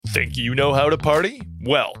Think you know how to party?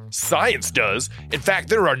 Well, science does. In fact,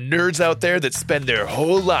 there are nerds out there that spend their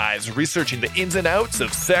whole lives researching the ins and outs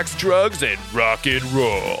of sex, drugs, and rock and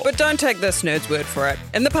roll. But don't take this nerd's word for it.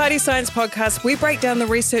 In the Party Science Podcast, we break down the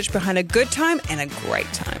research behind a good time and a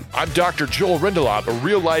great time. I'm Dr. Joel Rindelop, a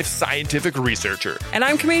real-life scientific researcher. And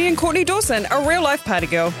I'm comedian Courtney Dawson, a real-life party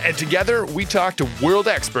girl. And together, we talk to world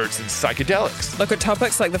experts in psychedelics. Look at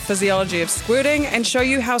topics like the physiology of squirting and show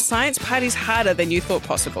you how science parties harder than you thought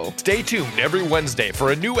possible. Stay tuned every Wednesday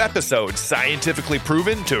for a new episode scientifically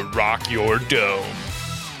proven to rock your dome.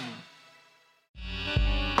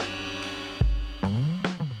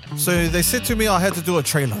 So they said to me I had to do a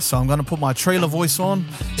trailer, so I'm going to put my trailer voice on.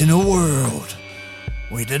 In a world,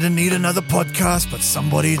 we didn't need another podcast, but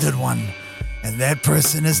somebody did one. And that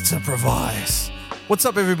person is Tipprovise. What's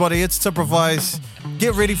up, everybody? It's Tipprovise.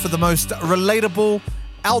 Get ready for the most relatable,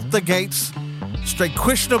 out the gates, straight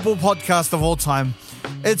questionable podcast of all time.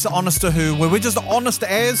 It's Honest to Who, where we're just honest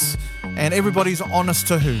as, and everybody's honest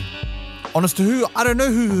to who. Honest to who? I don't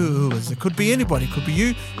know who is. It could be anybody. Could be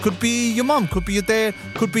you. Could be your mum. Could be your dad.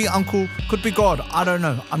 Could be uncle. Could be God. I don't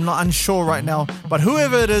know. I'm not unsure right now. But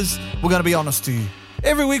whoever it is, we're going to be honest to you.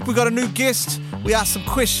 Every week we got a new guest. We ask some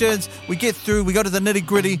questions. We get through. We go to the nitty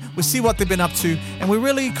gritty. We see what they've been up to. And we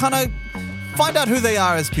really kind of find out who they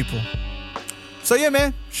are as people. So yeah,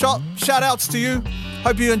 man. Shout outs to you.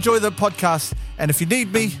 Hope you enjoy the podcast. And if you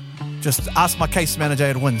need me, just ask my case manager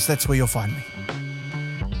at Wins. That's where you'll find me.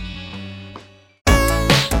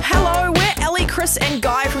 Hello, we're Ellie, Chris and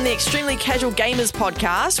Guy from the Extremely Casual Gamers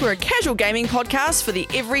podcast. We're a casual gaming podcast for the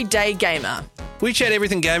everyday gamer. We chat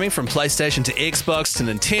everything gaming from PlayStation to Xbox to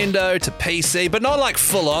Nintendo to PC, but not like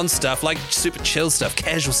full-on stuff, like super chill stuff,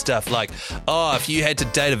 casual stuff, like, if you had to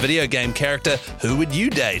date a video game character, who would you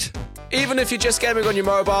date? Even if you're just gaming on your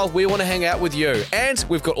mobile, we want to hang out with you. And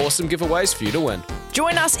we've got awesome giveaways for you to win.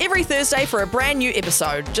 Join us every Thursday for a brand new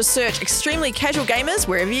episode. Just search Extremely Casual Gamers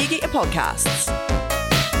wherever you get your podcasts.